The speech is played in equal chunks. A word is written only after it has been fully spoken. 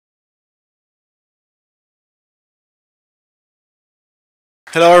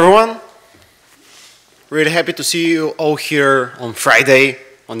Hello everyone. Really happy to see you all here on Friday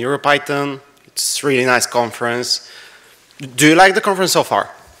on EuroPython. It's a really nice conference. Do you like the conference so far?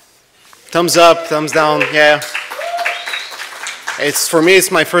 Thumbs up, thumbs down, yeah. For me,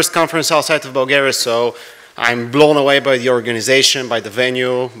 it's my first conference outside of Bulgaria, so I'm blown away by the organization, by the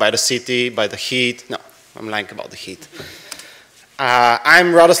venue, by the city, by the heat. No, I'm lying about the heat.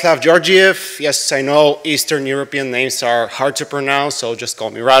 I'm Radoslav Georgiev. Yes, I know Eastern European names are hard to pronounce, so just call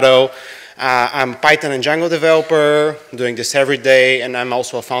me Rado. I'm a Python and Django developer, doing this every day, and I'm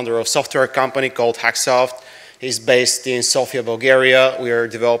also a founder of a software company called Hacksoft. It's based in Sofia, Bulgaria. We are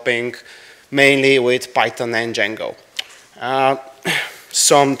developing mainly with Python and Django.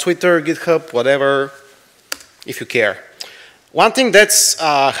 Some Twitter, GitHub, whatever, if you care. One thing that's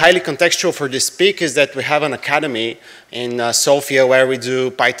highly contextual for this speak is that we have an academy in Sofia where we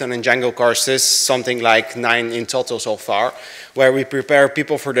do Python and Django courses, something like 9 in total so far, where we prepare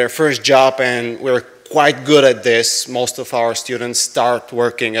people for their first job, and we're quite good at this. Most of our students start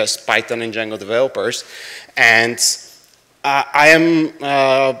working as Python and Django developers, and I am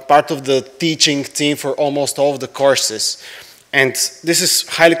part of the teaching team for almost all of the courses. And this is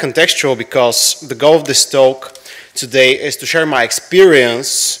highly contextual because the goal of this talk today is to share my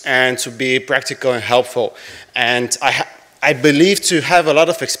experience and to be practical and helpful. And I believe to have a lot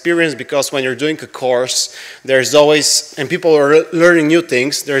of experience because when you're doing a course, there's always, and people are learning new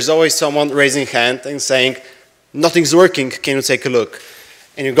things, there's always someone raising hand and saying, nothing's working, can you take a look?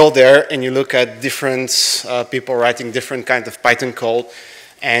 And you go there and you look at different people writing different kind of Python code,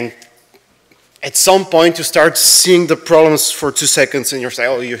 and at some point you start seeing the problems for 2 seconds and you're saying,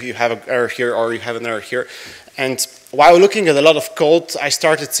 oh, you have an error here or you have an error here. And while looking at a lot of code, I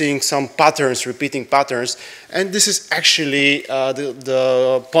started seeing some patterns, repeating patterns, and this is actually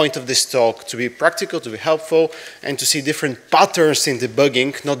the point of this talk, to be practical, to be helpful, and to see different patterns in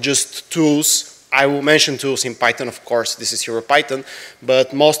debugging, not just tools. I will mention tools in Python, of course, this is EuroPython,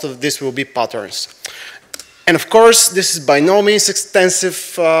 but most of this will be patterns. And of course, this is by no means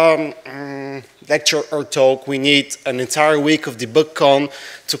extensive lecture or talk. We need an entire week of DebugCon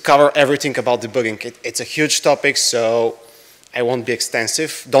to cover everything about debugging. It's a huge topic, so I won't be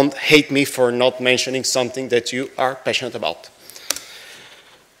extensive. Don't hate me for not mentioning something that you are passionate about.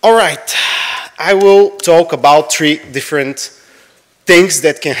 All right, I will talk about 3 different things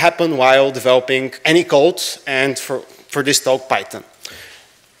that can happen while developing any code, and for this talk, Python.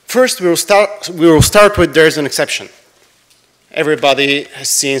 First, we will start with there's an exception. Everybody has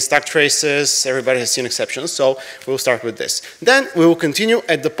seen stack traces, everybody has seen exceptions, so we'll start with this. Then we will continue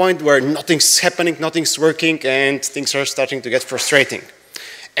at the point where nothing's happening, nothing's working, and things are starting to get frustrating.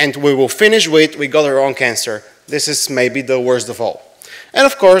 And we will finish with we got a wrong answer. This is maybe the worst of all. And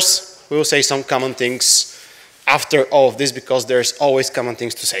of course, we will say some common things after all of this because there's always common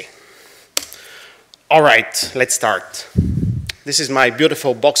things to say. All right, let's start. This is my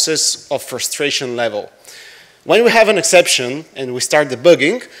beautiful boxes of frustration level. When we have an exception and we start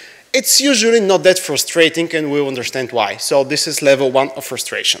debugging, it's usually not that frustrating and we'll understand why. So this is level 1 of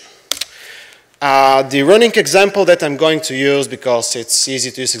frustration. The running example that I'm going to use, because it's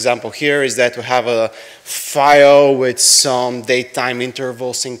easy to use example here, is that we have a file with some datetime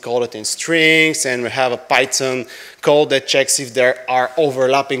intervals encoded in strings, and we have a Python code that checks if there are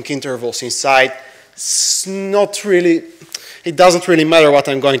overlapping intervals inside. It's not really, it doesn't really matter what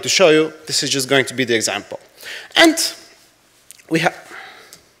I'm going to show you. This is just going to be the example. And we have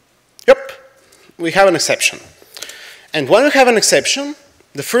an exception. And when we have an exception,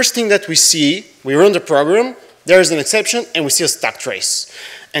 the first thing that we see, we run the program, there is an exception, and we see a stack trace.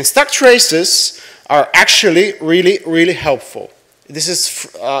 And stack traces are actually really, really helpful. This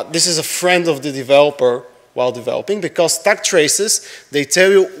is a friend of the developer while developing, because stack traces, they tell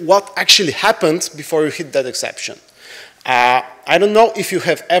you what actually happened before you hit that exception. I don't know if you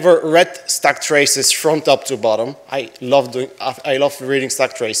have ever read stack traces from top to bottom. I love reading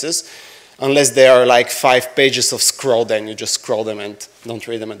stack traces, unless they are like 5 pages of scroll, then you just scroll them and don't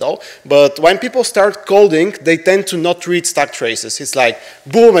read them at all. But when people start coding, they tend to not read stack traces. It's like,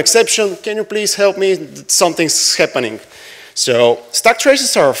 boom, exception, can you please help me? Something's happening. So stack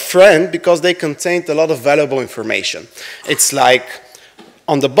traces are a friend because they contain a lot of valuable information. It's like,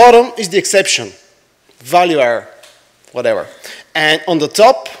 on the bottom is the exception, value error, whatever. And on the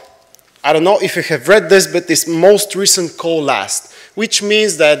top, I don't know if you have read this, but this most recent call last, which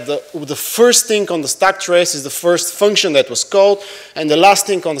means that the first thing on the stack trace is the first function that was called, and the last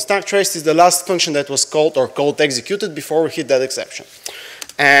thing on the stack trace is the last function that was called or code executed before we hit that exception.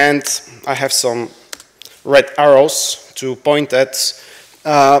 And I have some red arrows to point at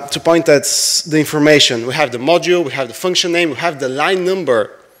to point at the information. We have the module, we have the function name, we have the line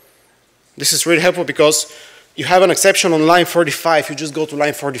number. This is really helpful because you have an exception on line 45, you just go to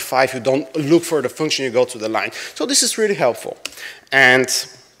line 45, you don't look for the function, you go to the line. So this is really helpful. And,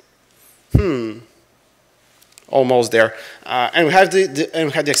 almost there. And we have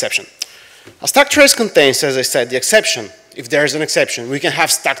the exception. A stack trace contains, as I said, the exception. If there is an exception, we can have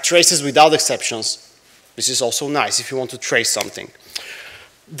stack traces without exceptions. This is also nice if you want to trace something.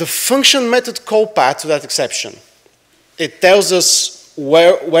 The function method call path to that exception. It tells us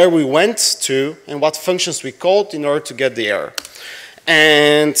where we went to and what functions we called in order to get the error.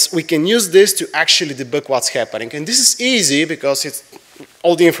 And we can use this to actually debug what's happening. And this is easy because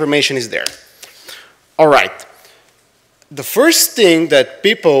all the information is there. All right. The first thing that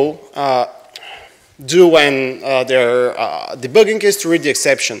people do when they're debugging is to read the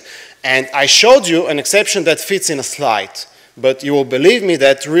exception. And I showed you an exception that fits in a slide. But you will believe me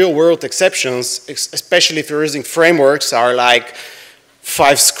that real-world exceptions, especially if you're using frameworks, are like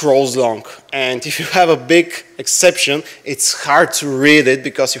 5 scrolls long. And if you have a big exception, it's hard to read it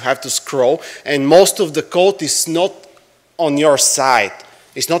because you have to scroll. And most of the code is not on your side.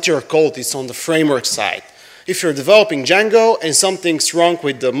 It's not your code, it's on the framework side. If you're developing Django and something's wrong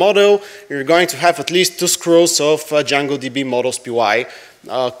with the model, you're going to have at least 2 scrolls of Django DB models PY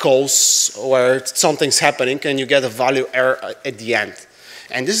calls where something's happening and you get a value error at the end.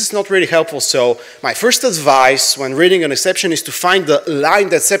 And this is not really helpful, so my first advice when reading an exception is to find the line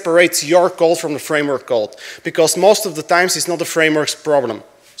that separates your code from the framework code, because most of the times it's not the framework's problem.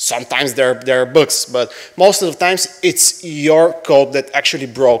 Sometimes there are bugs, but most of the times it's your code that actually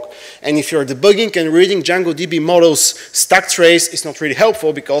broke. And if you're debugging and reading Django DB models stack trace, it's not really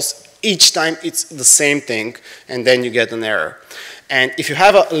helpful because each time it's the same thing and then you get an error. And if you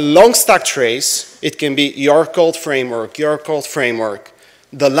have a long stack trace, it can be your code framework, your code framework.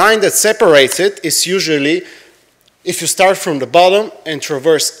 The line that separates it is usually, if you start from the bottom and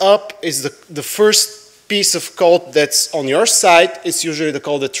traverse up, is the first piece of code that's on your side. It's usually the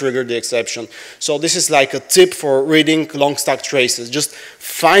code that triggered the exception. So this is like a tip for reading long stack traces. Just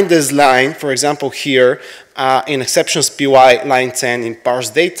find this line, for example here, in exceptions PY line 10 in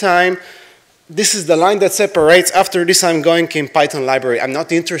parse datetime. This is the line that separates. After this, I'm going in Python library. I'm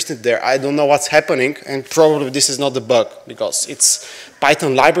not interested there. I don't know what's happening, and probably this is not the bug, because it's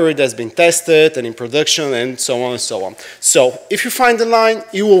Python library that's been tested and in production and so on and so on. So if you find the line,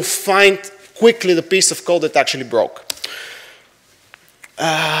 you will find quickly the piece of code that actually broke.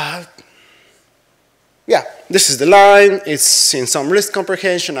 Yeah, this is the line. It's in some list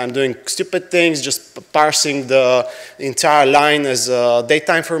comprehension. I'm doing stupid things, just parsing the entire line as a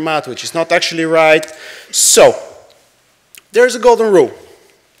datetime format, which is not actually right. So, there's a golden rule.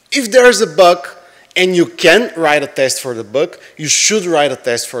 If there's a bug and you can write a test for the bug, you should write a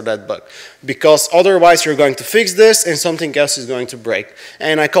test for that bug. Because otherwise you're going to fix this and something else is going to break.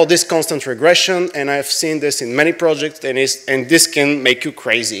 And I call this constant regression, and I've seen this in many projects, and this can make you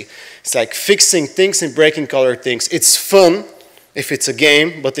crazy. It's like fixing things and breaking other things. It's fun if it's a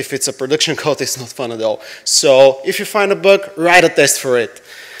game, but if it's a production code, it's not fun at all. So if you find a bug, write a test for it.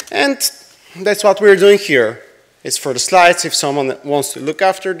 And that's what we're doing here. It's for the slides. If someone wants to look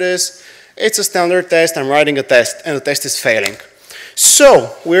after this, it's a standard test. I'm writing a test, and the test is failing.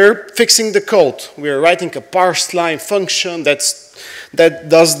 So we're fixing the code. We're writing a parse line function that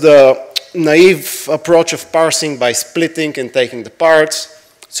does the naive approach of parsing by splitting and taking the parts.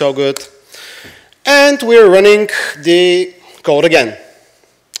 So good. And we're running the code again.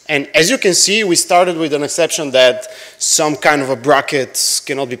 And as you can see, we started with an exception that some kind of a bracket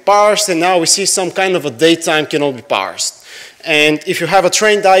cannot be parsed, and now we see some kind of a datetime cannot be parsed. And if you have a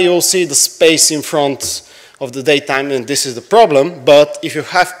trained eye, you'll see the space in front of the datetime, and this is the problem. But if you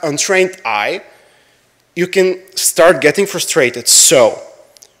have untrained eye, you can start getting frustrated. So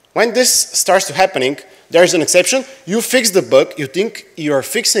when this starts to happening, there's an exception. You fix the bug. You think you are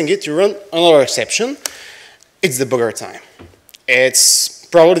fixing it. You run another exception. It's debugger time. It's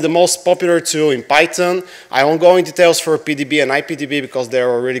probably the most popular tool in Python. I won't go in details for PDB and IPDB because there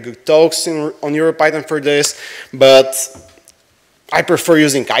are really good talks on EuroPython for this. But I prefer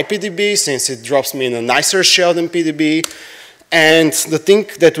using IPDB since it drops me in a nicer shell than PDB. And the thing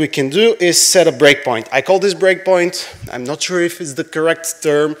that we can do is set a breakpoint. I call this breakpoint. I'm not sure if it's the correct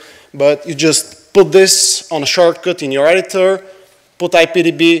term, but you just put this on a shortcut in your editor, put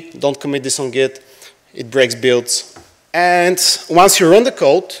IPDB, don't commit this on Git, it breaks builds. And once you run the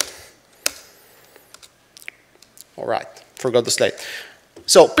code, all right, forgot the slide.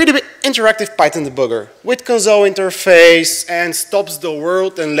 So PDB interactive Python debugger with console interface and stops the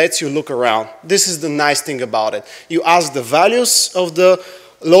world and lets you look around. This is the nice thing about it. You ask the values of the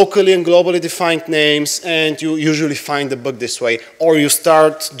locally and globally defined names and you usually find the bug this way. Or you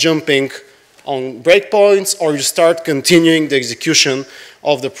start jumping on breakpoints or you start continuing the execution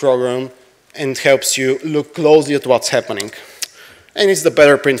of the program and helps you look closely at what's happening. And it's the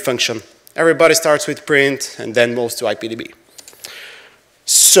better print function. Everybody starts with print and then moves to IPDB.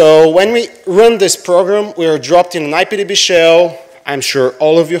 So when we run this program, we are dropped in an IPDB shell. I'm sure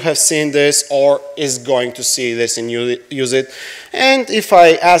all of you have seen this or is going to see this and use it. And if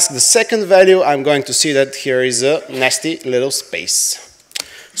I ask the second value, I'm going to see that here is a nasty little space.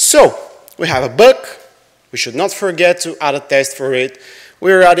 So we have a bug. We should not forget to add a test for it.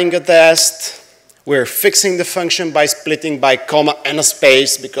 We're adding a test. We're fixing the function by splitting by comma and a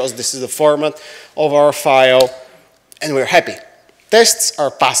space because this is the format of our file. And we're happy. Tests are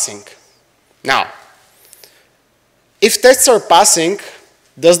passing. Now, if tests are passing,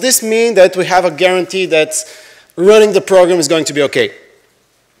 does this mean that we have a guarantee that running the program is going to be okay?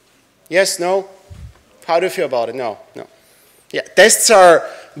 Yes, no? How do you feel about it? No, no. Yeah, tests are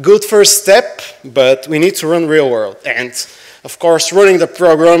good first step, but we need to run real world. And of course, running the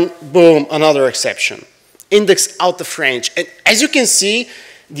program, boom, another exception. Index out of range. And as you can see,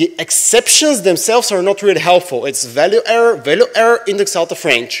 the exceptions themselves are not really helpful. It's value error, index out of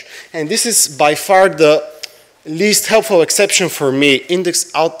range. And this is by far the least helpful exception for me, index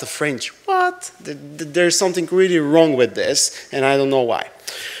out of range. What? There's something really wrong with this, and I don't know why.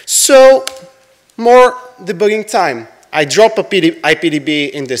 So, more debugging time. I drop a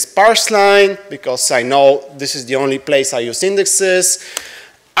IPDB in this parse line because I know this is the only place I use indexes.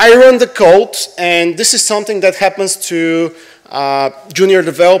 I run the code, and this is something that happens to junior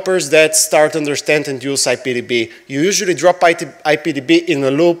developers that start to understand and use IPDB. You usually drop IPDB in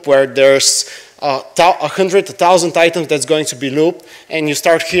a loop where there's 100, 1,000 items that's going to be looped, and you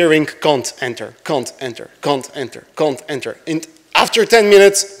start hearing cont enter, cont enter, cont enter, cont enter. And after 10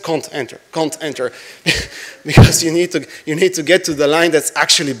 minutes, cont enter, because you need to get to the line that's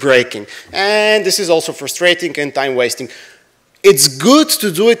actually breaking. And this is also frustrating and time wasting. It's good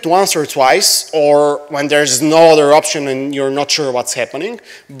to do it once or twice, or when there's no other option and you're not sure what's happening.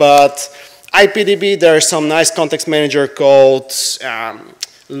 But IPDB, there's some nice context manager called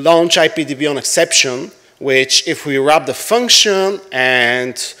launch IPDB on exception, which if we wrap the function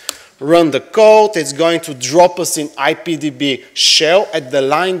and run the code, it's going to drop us in IPDB shell at the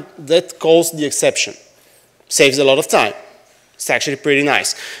line that calls the exception. Saves a lot of time. It's actually pretty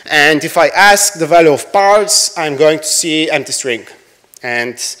nice. And if I ask the value of parts, I'm going to see empty string.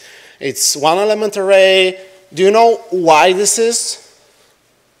 And it's one element array. Do you know why this is?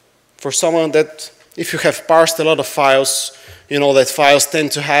 For someone that, if you have parsed a lot of files, you know that files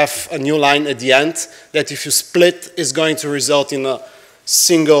tend to have a new line at the end that if you split is going to result in a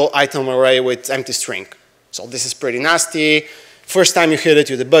single item array with empty string. So this is pretty nasty. First time you hit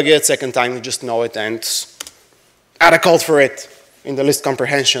it, you debug it. Second time, you just know it and add a code for it in the list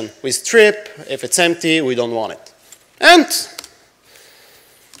comprehension. We strip. If it's empty, we don't want it. And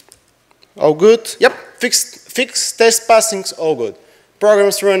all good. Yep, fixed test passings, all good.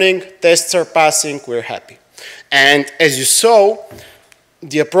 Program's running, tests are passing, we're happy. And as you saw,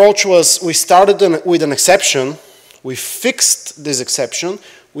 the approach was we started with an exception, we fixed this exception,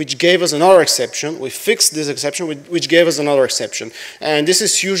 which gave us another exception. We fixed this exception, which gave us another exception. And this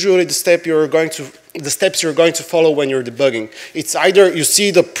is usually the steps you're going to follow when you're debugging. It's either you see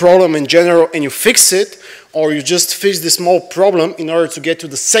the problem in general and you fix it, or you just fix the small problem in order to get to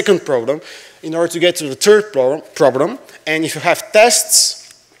the second problem, in order to get to the third problem. And if you have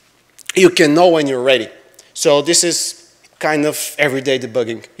tests, you can know when you're ready. So this is kind of everyday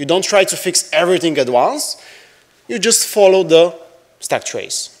debugging. You don't try to fix everything at once. You just follow the stack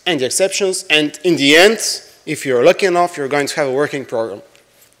trace and the exceptions, and in the end, if you're lucky enough, you're going to have a working program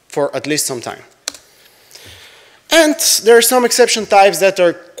for at least some time. And there are some exception types that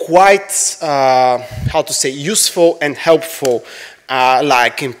are quite, how to say, useful and helpful,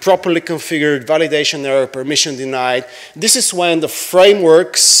 like improperly configured, validation error, permission denied. This is when the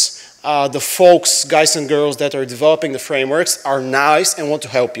frameworks, the folks, guys and girls that are developing the frameworks are nice and want to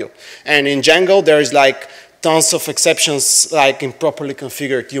help you. And in Django, there is like tons of exceptions like improperly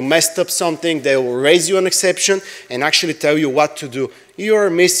configured. You messed up something, they will raise you an exception and actually tell you what to do.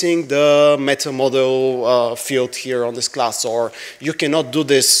 You're missing the meta model field here on this class, or you cannot do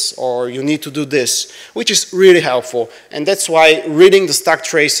this, or you need to do this, which is really helpful. And that's why reading the stack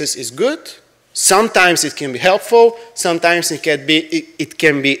traces is good. Sometimes it can be helpful, sometimes it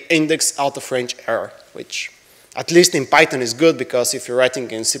can be index out of range error, which At least in Python is good, because if you're writing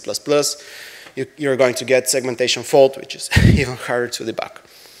in C++, you're going to get segmentation fault, which is even harder to debug.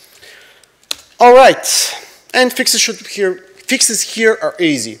 All right, and fixes here are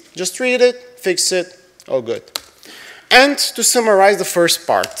easy. Just read it, fix it, all good. And to summarize the first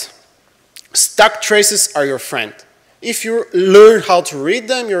part, stack traces are your friend. If you learn how to read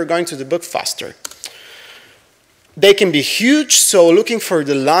them, you're going to debug faster. They can be huge, so looking for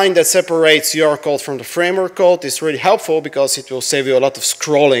the line that separates your code from the framework code is really helpful, because it will save you a lot of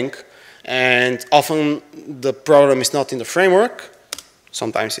scrolling, and often the problem is not in the framework.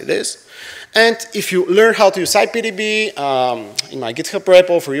 Sometimes it is. And if you learn how to use IPDB, in my GitHub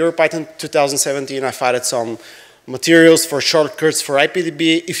repo for EuroPython 2017, I've added some materials for shortcuts for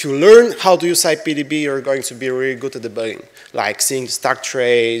IPDB. If you learn how to use IPDB, you're going to be really good at debugging, like seeing the stack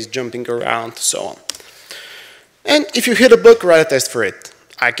trace, jumping around, so on. And if you hit a bug, write a test for it.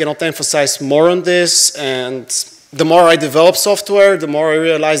 I cannot emphasize more on this, and the more I develop software, the more I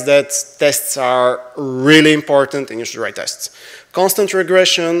realize that tests are really important and you should write tests. Constant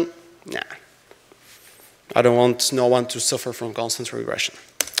regression, nah. I don't want no one to suffer from constant regression.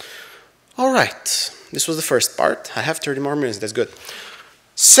 All right, this was the first part. I have 30 more minutes, that's good.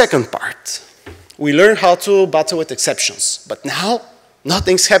 Second part, we learn how to battle with exceptions, but now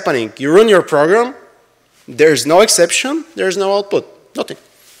nothing's happening. You run your program, there's no exception, there's no output, nothing.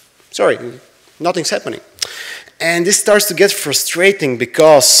 Sorry, nothing's happening. And this starts to get frustrating,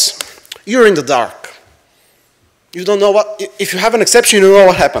 because you're in the dark. You don't know what, if you have an exception, you don't know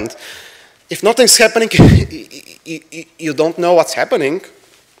what happened. If nothing's happening, you don't know what's happening.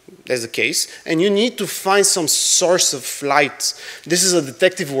 That's the case. And you need to find some source of light. This is a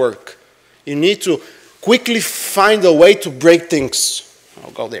detective work. You need to quickly find a way to break things.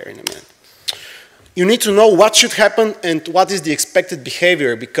 I'll go there in a minute. You need to know what should happen and what is the expected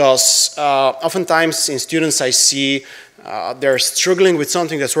behavior, because oftentimes in students I see they're struggling with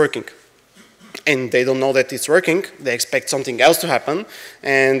something that's working. And they don't know that it's working. They expect something else to happen.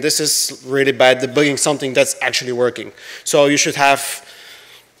 And this is really bad, debugging something that's actually working. So you should have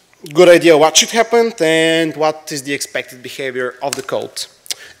a good idea what should happen and what is the expected behavior of the code.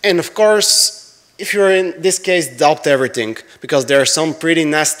 And of course, if you're in this case, doubt everything, because there are some pretty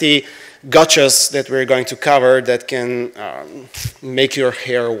nasty gotchas that we're going to cover that can make your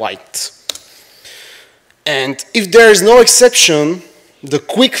hair white. And if there is no exception, the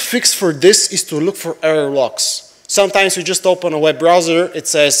quick fix for this is to look for error logs. Sometimes you just open a web browser, it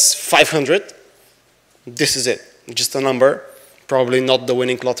says 500. This is it, just a number, probably not the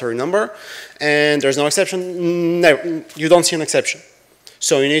winning lottery number. And there's no exception, no, you don't see an exception.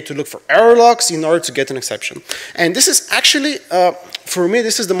 So you need to look for error logs in order to get an exception. And this is actually, for me,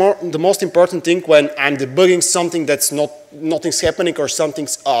 this is the most important thing when I'm debugging something that's nothing's happening or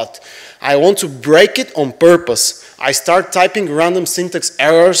something's odd. I want to break it on purpose. I start typing random syntax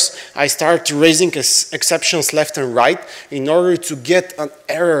errors. I start raising exceptions left and right in order to get an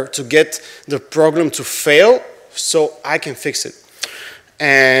error, to get the program to fail so I can fix it.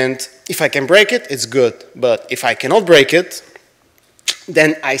 And if I can break it, it's good. But if I cannot break it,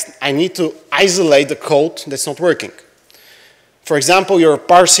 then I need to isolate the code that's not working. For example, you're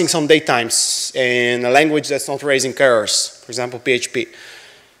parsing some datetimes in a language that's not raising errors, for example, PHP.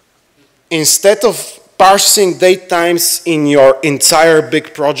 Instead of parsing datetimes in your entire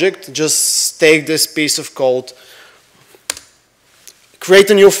big project, just take this piece of code, create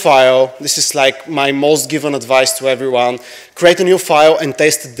a new file. This is like my most given advice to everyone. Create a new file and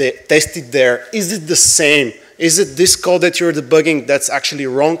test it there. Is it the same? Is it this code that you're debugging that's actually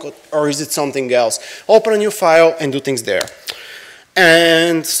wrong, or is it something else? Open a new file and do things there.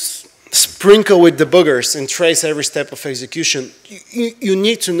 And sprinkle with debuggers and trace every step of execution. You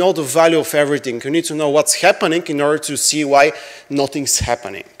need to know the value of everything. You need to know what's happening in order to see why nothing's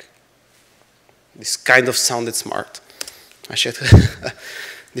happening. This kind of sounded smart. I should,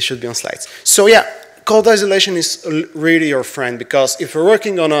 this should be on slides. So yeah, code isolation is really your friend, because if you're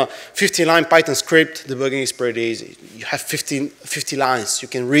working on a 50-line Python script, debugging is pretty easy. You have 50 lines, you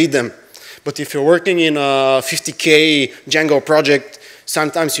can read them. But if you're working in a 50K Django project,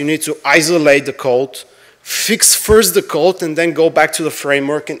 sometimes you need to isolate the code, fix first the code, and then go back to the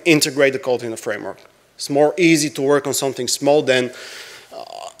framework and integrate the code in the framework. It's more easy to work on something small than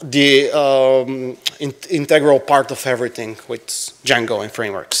the integral part of everything with Django and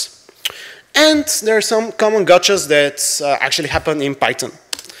frameworks. And there are some common gotchas that actually happen in Python.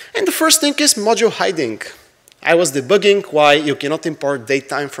 And the first thing is module hiding. I was debugging why you cannot import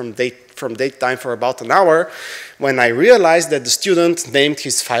datetime from datetime for about an hour when I realized that the student named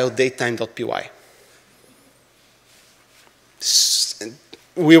his file datetime.py.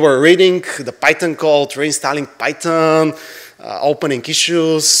 we were reading the Python code, reinstalling Python, opening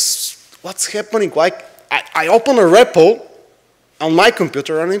issues. What's happening? Why? I open a repo on my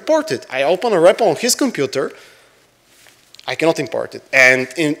computer and import it. I open a repo on his computer, I cannot import it. And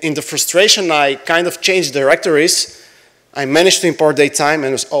in the frustration, I kind of changed directories. I managed to import datetime and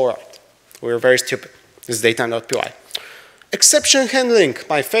it was all right. We were very stupid. This is datetime.py. Exception handling,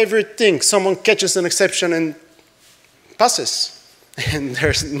 my favorite thing. Someone catches an exception and passes. And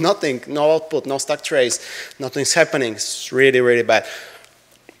there's nothing, no output, no stack trace, nothing's happening. It's really, really bad.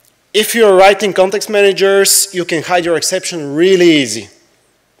 If you're writing context managers, you can hide your exception really easy.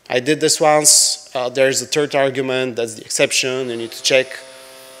 I did this once. There's a third argument, that's the exception. You need to check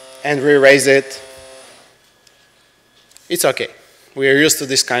and re-raise it. It's okay. We are used to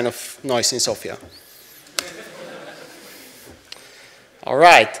this kind of noise in Sofia. All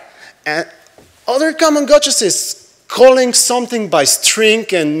right. And other common gotchas is calling something by string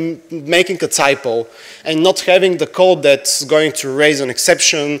and making a typo and not having the code that's going to raise an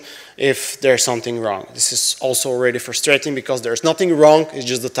exception if there's something wrong. This is also already frustrating because there's nothing wrong, it's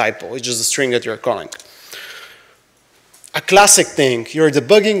just a typo, it's just a string that you're calling. A classic thing, you're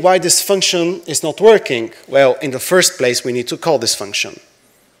debugging why this function is not working. Well, in the first place, we need to call this function.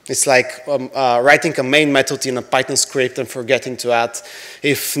 It's like writing a main method in a Python script and forgetting to add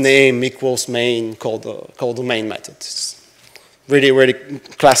if name equals main, call the main method. It's really, really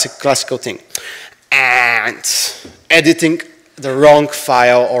classical thing. And editing the wrong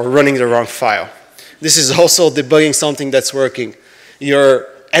file or running the wrong file. This is also debugging something that's working. You're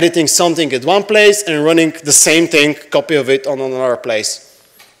editing something at one place and running the same thing, copy of it on another place.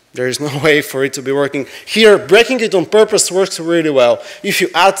 There is no way for it to be working. Here, breaking it on purpose works really well. If you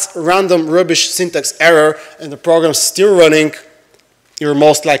add random rubbish syntax error and the program's still running, you're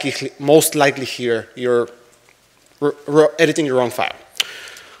most likely here. You're editing the wrong file.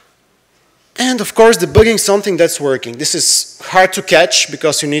 And of course, debugging something that's working. This is hard to catch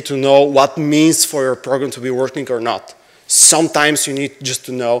because you need to know what means for your program to be working or not. Sometimes you need just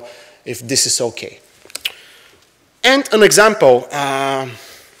to know if this is okay. And an example.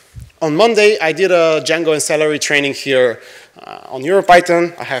 On Monday, I did a Django and Celery training here on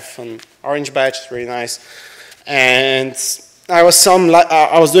EuroPython. I have an orange badge, it's really nice. And I was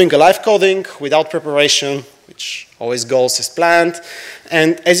doing a live coding without preparation, which always goes as planned.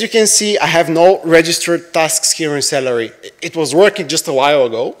 And as you can see, I have no registered tasks here in Celery. It was working just a while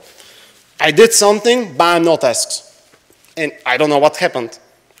ago. I did something, bam, no tasks. And I don't know what happened.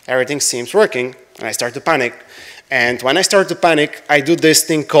 Everything seems working, and I start to panic. And when I start to panic, I do this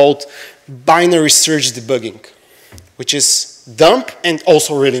thing called binary search debugging, which is dumb and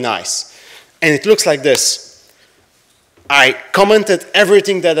also really nice. And it looks like this. I commented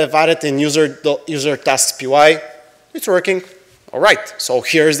everything that I've added in user tasks py. It's working. All right, so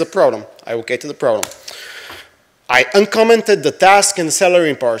here's the problem. I will get to the problem. I uncommented the task and the Celery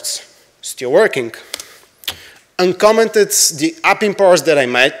imports. Still working. Uncommented the app imports that I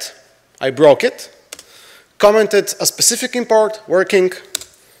made. I broke it. Commented a specific import, working,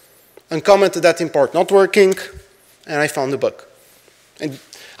 uncommented that import, not working, and I found the bug. And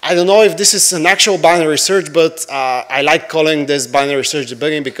I don't know if this is an actual binary search, but I like calling this binary search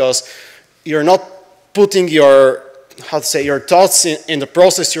debugging because you're not putting your, your thoughts in the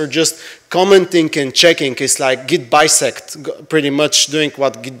process, you're just commenting and checking. It's like git bisect, pretty much doing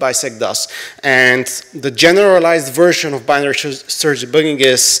what git bisect does. And the generalized version of binary search debugging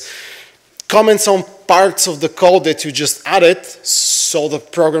is comments on parts of the code that you just added so the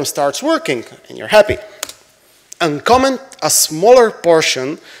program starts working and you're happy. Uncomment a smaller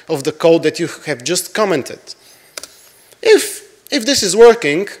portion of the code that you have just commented. If this is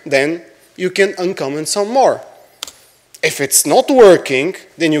working, then you can uncomment some more. If it's not working,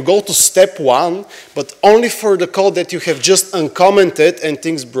 then you go to step 1, but only for the code that you have just uncommented and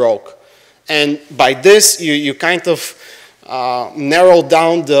things broke. And by this, you kind of narrow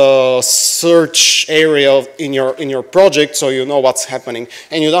down the search area in your project so you know what's happening.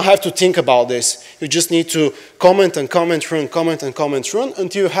 And you don't have to think about this. You just need to comment and comment, run, comment and comment, run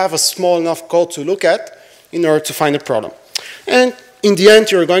until you have a small enough code to look at in order to find a problem. And in the end,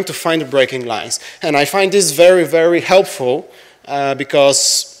 you're going to find the breaking lines. And I find this very, very helpful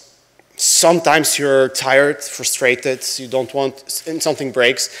because sometimes you're tired, frustrated, you don't want, and something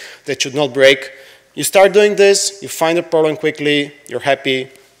breaks that should not break. You start doing this, you find a problem quickly, you're happy,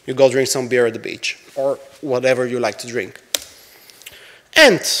 you go drink some beer at the beach, or whatever you like to drink.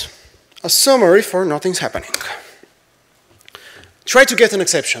 And a summary for nothing's happening. Try to get an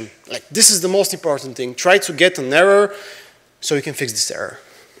exception. Like, this is the most important thing. Try to get an error so you can fix this error.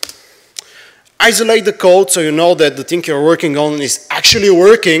 isolate the code so you know that the thing you're working on is actually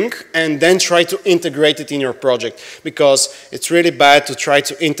working, and then try to integrate it in your project, because it's really bad to try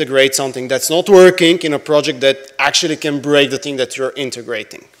to integrate something that's not working in a project that actually can break the thing that you're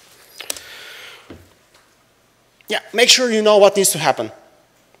integrating. Yeah, make sure you know what needs to happen.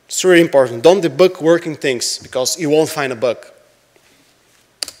 It's really important. Don't debug working things, because you won't find a bug.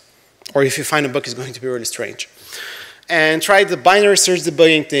 Or if you find a bug, it's going to be really strange. And try the binary search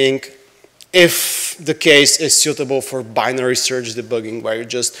debugging thing if the case is suitable for binary search debugging, where you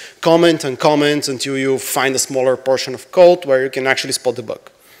just comment and comment until you find a smaller portion of code where you can actually spot the bug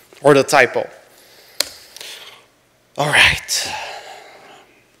or the typo. All right.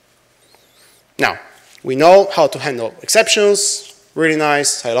 Now, we know how to handle exceptions. Really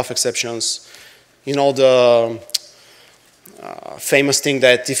nice. I love exceptions. You know the famous thing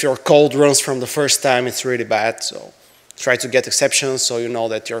that if your code runs from the first time, it's really bad. So try to get exceptions so you know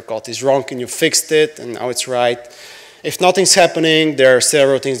that your code is wrong and you fixed it and now it's right. If nothing's happening, there are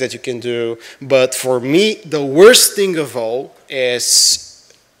several things that you can do. But for me, the worst thing of all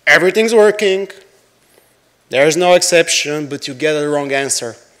is everything's working, there's no exception, but you get a wrong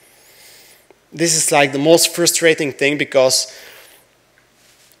answer. This is like the most frustrating thing, because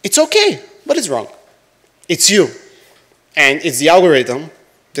it's okay, but it's wrong. It's you. And it's the algorithm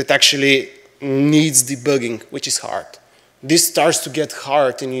that actually needs debugging, which is hard. This starts to get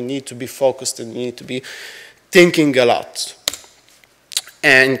hard, and you need to be focused, and you need to be thinking a lot.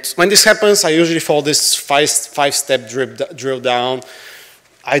 And when this happens, I usually follow this five-step drill down.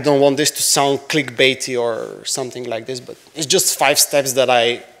 I don't want this to sound clickbaity or something like this, but it's just 5 steps that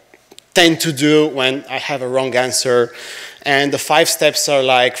I tend to do when I have a wrong answer. And the 5 steps are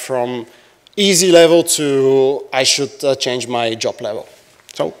like from easy level to I should change my job level.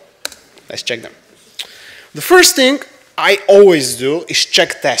 So let's check them. The first thing I always do is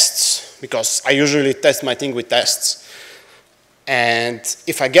check tests, because I usually test my thing with tests. And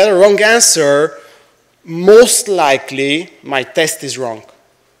if I get a wrong answer, most likely my test is wrong.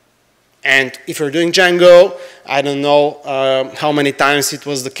 And if you're doing Django, I don't know how many times it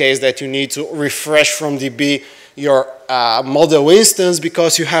was the case that you need to refresh from DB your model instance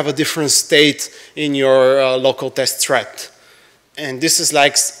because you have a different state in your local test thread. And this is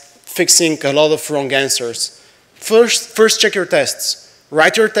like fixing a lot of wrong answers. First check your tests.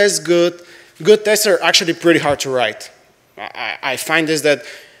 Write your tests good. Good tests are actually pretty hard to write. I find this that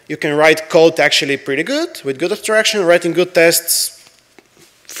you can write code actually pretty good, with good abstraction. Writing good tests,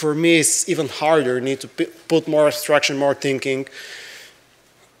 for me, is even harder. You need to put more abstraction, more thinking,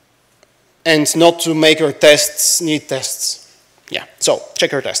 and not to make your tests need tests. Yeah, so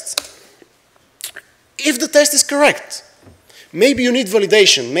check your tests. If the test is correct, maybe you need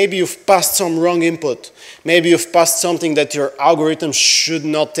validation. Maybe you've passed some wrong input. Maybe you've passed something that your algorithm should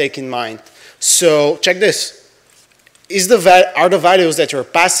not take in mind. So check this. Are the values that you're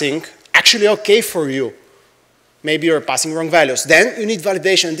passing actually okay for you? Maybe you're passing wrong values. Then you need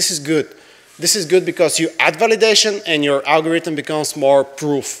validation. This is good. This is good because you add validation and your algorithm becomes more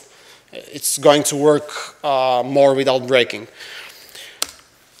proof. It's going to work more without breaking.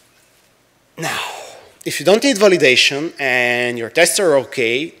 Now, if you don't need validation and your tests are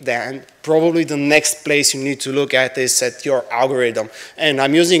okay, then probably the next place you need to look at is at your algorithm. And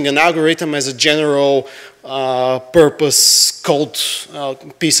I'm using an algorithm as a general purpose code,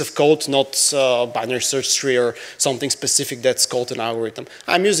 piece of code, not binary search tree or something specific that's called an algorithm.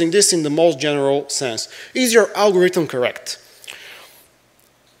 I'm using this in the most general sense. Is your algorithm correct?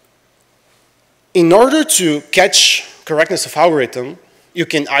 In order to catch correctness of algorithm, you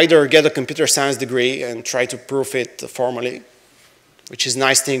can either get a computer science degree and try to prove it formally, which is a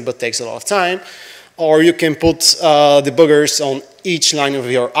nice thing but takes a lot of time, or you can put debuggers on each line of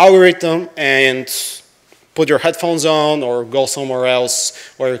your algorithm and put your headphones on or go somewhere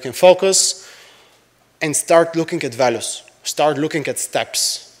else where you can focus and start looking at values, start looking at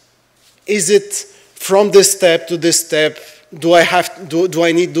steps. Is it from this step to this step? Do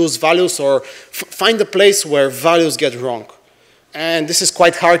I need those values, or find a place where values get wrong? And this is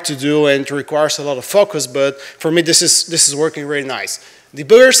quite hard to do and requires a lot of focus, but for me this is working really nice.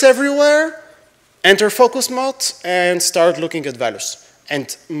 Debuggers everywhere, enter focus mode and start looking at values.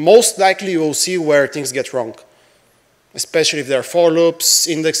 And most likely you will see where things get wrong, especially if there are for loops,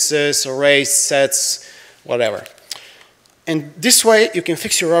 indexes, arrays, sets, whatever. And this way you can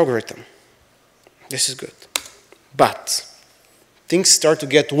fix your algorithm. This is good. But things start to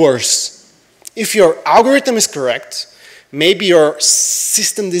get worse. If your algorithm is correct, maybe your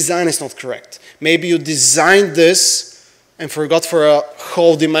system design is not correct. Maybe you designed this and forgot for a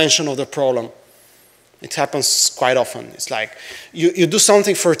whole dimension of the problem. It happens quite often. It's like you do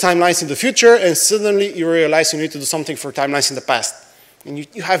something for timelines in the future, and suddenly you realize you need to do something for timelines in the past. And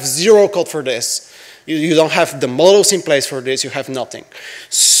you have zero code for this. You don't have the models in place for this. You have nothing.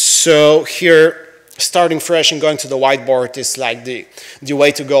 So here, starting fresh and going to the whiteboard is like the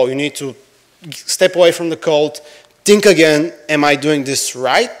way to go. You need to step away from the code, think again, am I doing this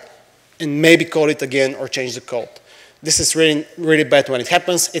right? And maybe code it again or change the code. This is really, really bad when it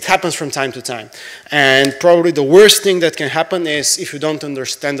happens. It happens from time to time. And probably the worst thing that can happen is if you don't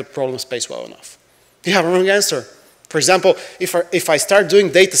understand the problem space well enough. You have a wrong answer. For example, if I start doing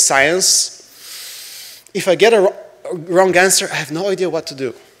data science, if I get a wrong answer, I have no idea what to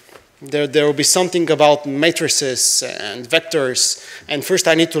do. There will be something about matrices and vectors. And first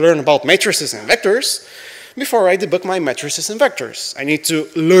I need to learn about matrices and vectors before I debug my matrices and vectors. I need to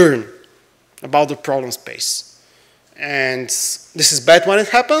learn about the problem space. And this is bad when it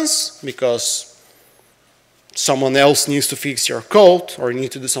happens because someone else needs to fix your code or you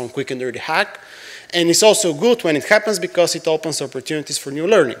need to do some quick and dirty hack. And it's also good when it happens because it opens opportunities for new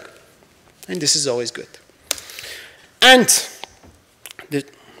learning. And this is always good. And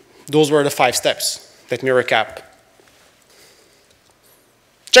those were the 5 steps. Let me recap.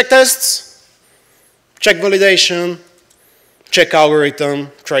 Check tests, check validation, check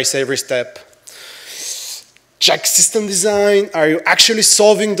algorithm, trace every step. Check system design. Are you actually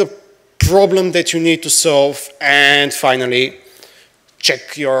solving the problem that you need to solve? And finally,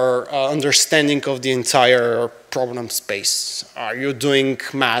 check your understanding of the entire problem space. Are you doing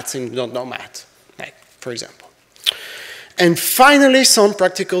math and you don't know math, like, for example? And finally, some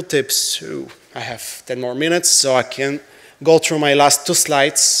practical tips. Ooh, I have 10 more minutes, so I can go through my last 2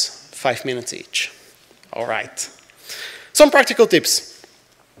 slides, 5 minutes each. All right. Some practical tips.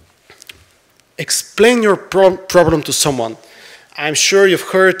 Explain your problem to someone. I'm sure you've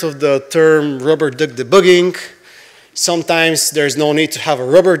heard of the term rubber duck debugging. Sometimes there's no need to have a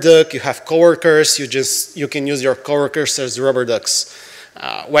rubber duck. You have coworkers. You can use your coworkers as rubber ducks.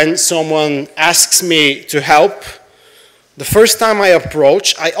 When someone asks me to help, the first time I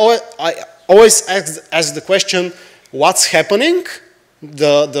approach, I always ask the question, what's happening?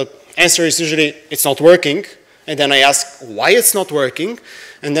 The answer is usually, it's not working. And then I ask why it's not working.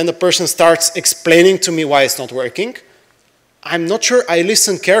 And then the person starts explaining to me why it's not working. I'm not sure I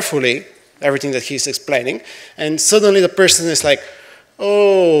listen carefully, everything that he's explaining. And suddenly the person is like,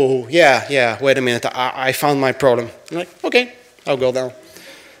 oh, yeah, wait a minute, I found my problem. I'm like, okay, I'll go down.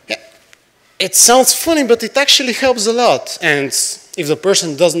 Yeah. It sounds funny, but it actually helps a lot. And if the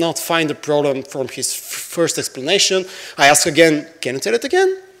person does not find the problem from his first explanation, I ask again, can you tell it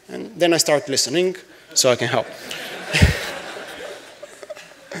again? And then I start listening so I can help.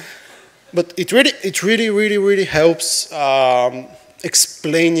 But it really helps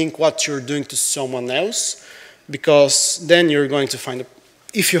explaining what you're doing to someone else, because then you're going to find it.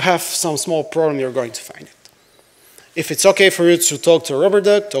 If you have some small problem, you're going to find it. If it's okay for you to talk to a rubber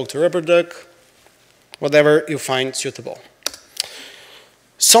duck, talk to a rubber duck, whatever you find suitable.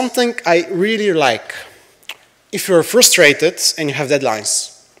 Something I really like, if you're frustrated and you have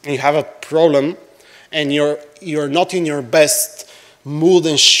deadlines, and you have a problem, and you're not in your best mood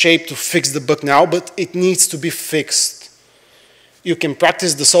and shape to fix the bug now, but it needs to be fixed. You can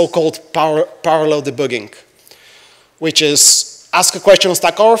practice the so-called parallel debugging, which is ask a question on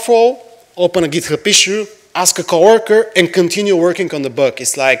Stack Overflow, open a GitHub issue, ask a coworker, and continue working on the bug.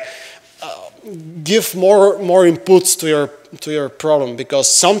 It's like give more inputs to your problem, because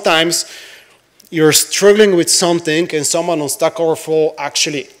sometimes you're struggling with something and someone on Stack Overflow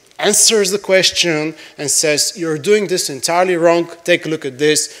actually answers the question and says, you're doing this entirely wrong, take a look at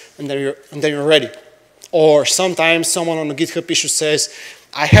this, and then you're ready. Or sometimes someone on a GitHub issue says,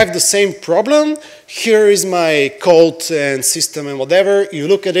 I have the same problem, here is my code and system and whatever, you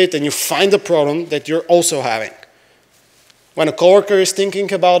look at it and you find the problem that you're also having. When a coworker is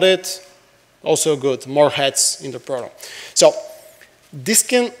thinking about it, also good, more heads in the problem. So this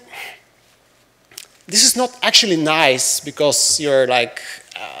is not actually nice because you're like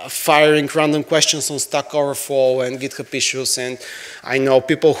firing random questions on Stack Overflow and GitHub issues, and I know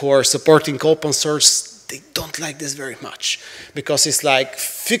people who are supporting open source, they don't like this very much because it's like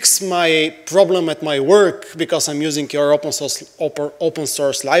fix my problem at my work because I'm using your open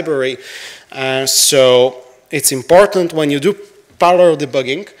source library. So it's important when you do parallel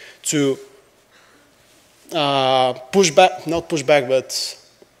debugging to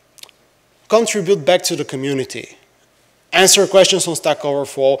contribute back to the community. Answer questions on Stack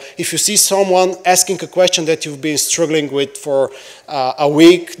Overflow. If you see someone asking a question that you've been struggling with for a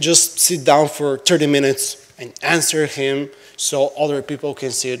week, just sit down for 30 minutes and answer him so other people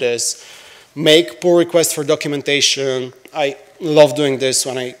can see this. make pull requests for documentation. I love doing this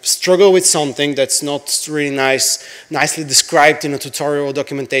when I struggle with something that's not really nicely described in a tutorial or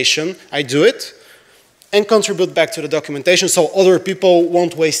documentation. I do it and contribute back to the documentation so other people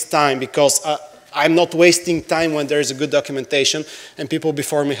won't waste time, because I'm not wasting time when there's a good documentation and people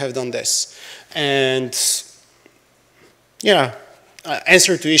before me have done this. And yeah,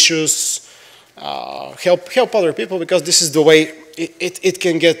 answer to issues, help other people, because this is the way it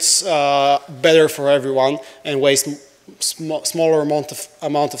can get better for everyone and waste smaller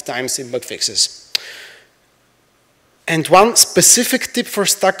amount of times in bug fixes. And one specific tip for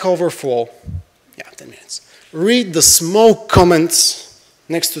Stack Overflow, 10 minutes. Read the small comments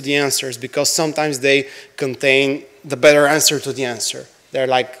next to the answers, because sometimes they contain the better answer to the answer. They're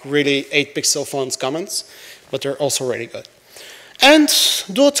like really 8-pixel fonts comments, but they're also really good. And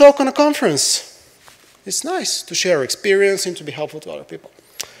do a talk on a conference. It's nice to share experience and to be helpful to other people.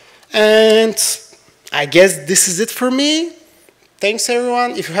 And I guess this is it for me. Thanks,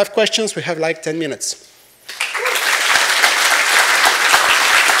 everyone. If you have questions, we have like 10 minutes.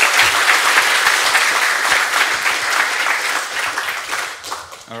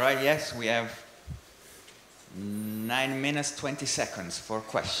 All right, yes, we have 9 minutes, 20 seconds for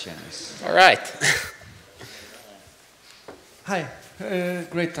questions. All right. Hi,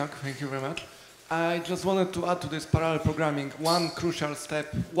 great talk, thank you very much. I just wanted to add to this parallel programming one crucial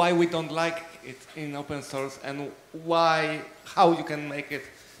step, why we don't like it in open source, and how you can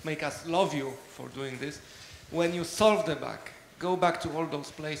make us love you for doing this. When you solve the bug, go back to all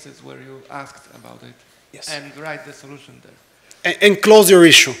those places where you asked about it, yes, and write the solution there. And close your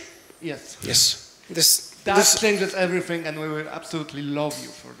issue. Yes. Yes. That changes everything, and we will absolutely love you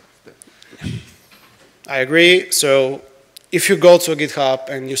for that. I agree. So if you go to GitHub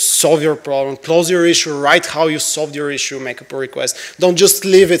and you solve your problem, close your issue, write how you solved your issue, make a pull request. Don't just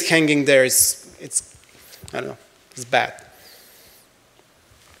leave it hanging there. It's I don't know, it's bad.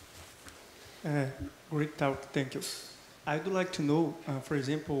 Great talk, thank you. I would like to know, for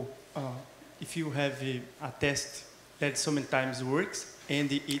example, if you have a test that sometimes works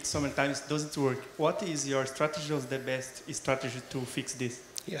and it sometimes doesn't work, what is your strategy or the best strategy to fix this?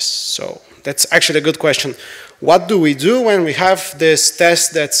 Yes, so that's actually a good question. What do we do when we have this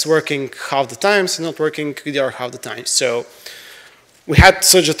test that's working half the times and not working the other half the time? So we had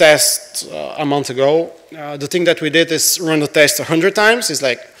such a test a month ago. The thing that we did is run the test 100 times. It's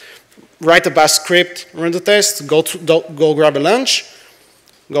like write a bash script, run the test, go grab a lunch,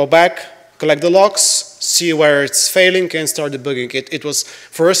 go back, collect the logs, see where it's failing, and start debugging.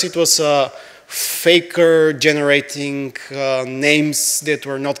 For us, it was faker generating names that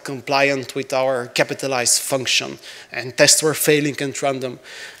were not compliant with our capitalized function, and tests were failing at random.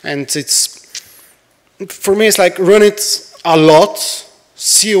 And for me, it's like run it a lot,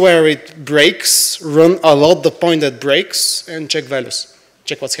 see where it breaks, run a lot the point that breaks, and check values,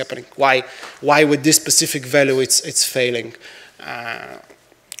 check what's happening. Why with this specific value it's failing?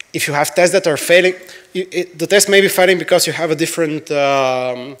 If you have tests that are failing, the test may be failing because you have a different,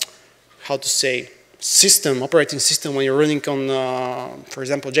 how to say, operating system when you're running on, for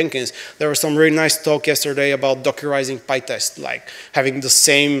example, Jenkins. There was some really nice talk yesterday about Dockerizing PyTest, like having the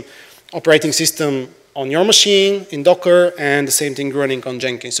same operating system on your machine in Docker and the same thing running on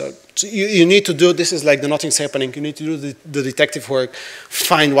Jenkins. So you need to do, this is like the nothing's happening. You need to do the detective work,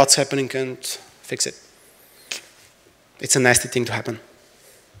 find what's happening and fix it. It's a nasty thing to happen.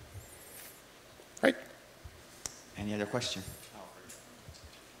 Right? Any other question?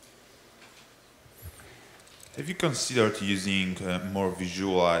 Have you considered using more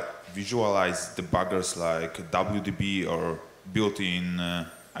visualized debuggers like WDB or built-in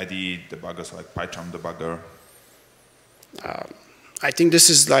IDE debuggers like PyCharm debugger? I think this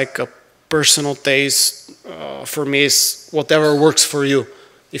is like a personal taste. For me, it's whatever works for you.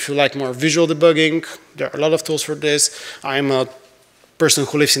 If you like more visual debugging, there are a lot of tools for this. I'm a person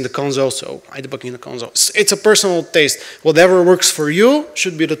who lives in the console, so I debug in the console. It's a personal taste. Whatever works for you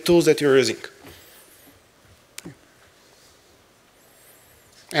should be the tools that you're using.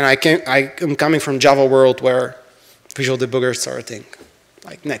 And I'm coming from Java world where visual debuggers are a thing.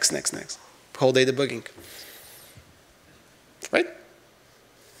 Like next. Whole day debugging. Right?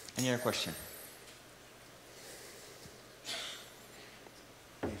 Any other question?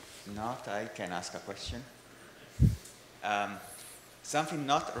 If not, I can ask a question. Something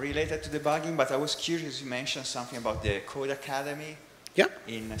not related to debugging, but I was curious, you mentioned something about the Code Academy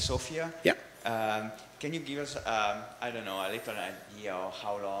in Sofia. Yeah. Can you give us, I don't know, a little idea of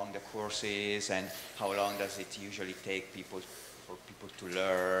how long the course is and how long does it usually take for people to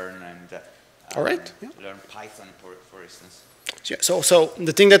learn and All right. learn Python, for instance? So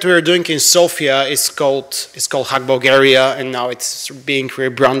the thing that we're doing in Sofia is called Hack Bulgaria, and now it's being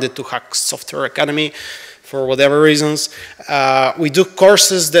rebranded to Hack Software Academy for whatever reasons. We do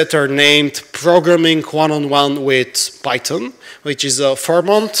courses that are named Programming One-on-One with Python, which is a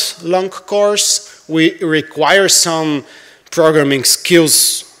 4-month long course. We require some programming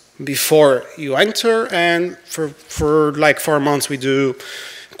skills before you enter, and for like 4 months we do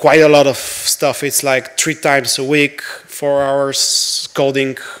quite a lot of stuff. It's like 3 times a week, 4 hours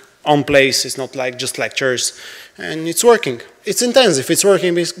coding on place. It's not like just lectures, and it's working. It's intensive. It's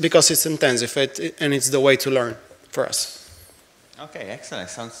working because it's intensive, and it's the way to learn for us. Okay, excellent.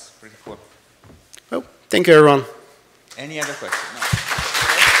 Sounds pretty cool. Well, thank you, everyone. Any other questions? No.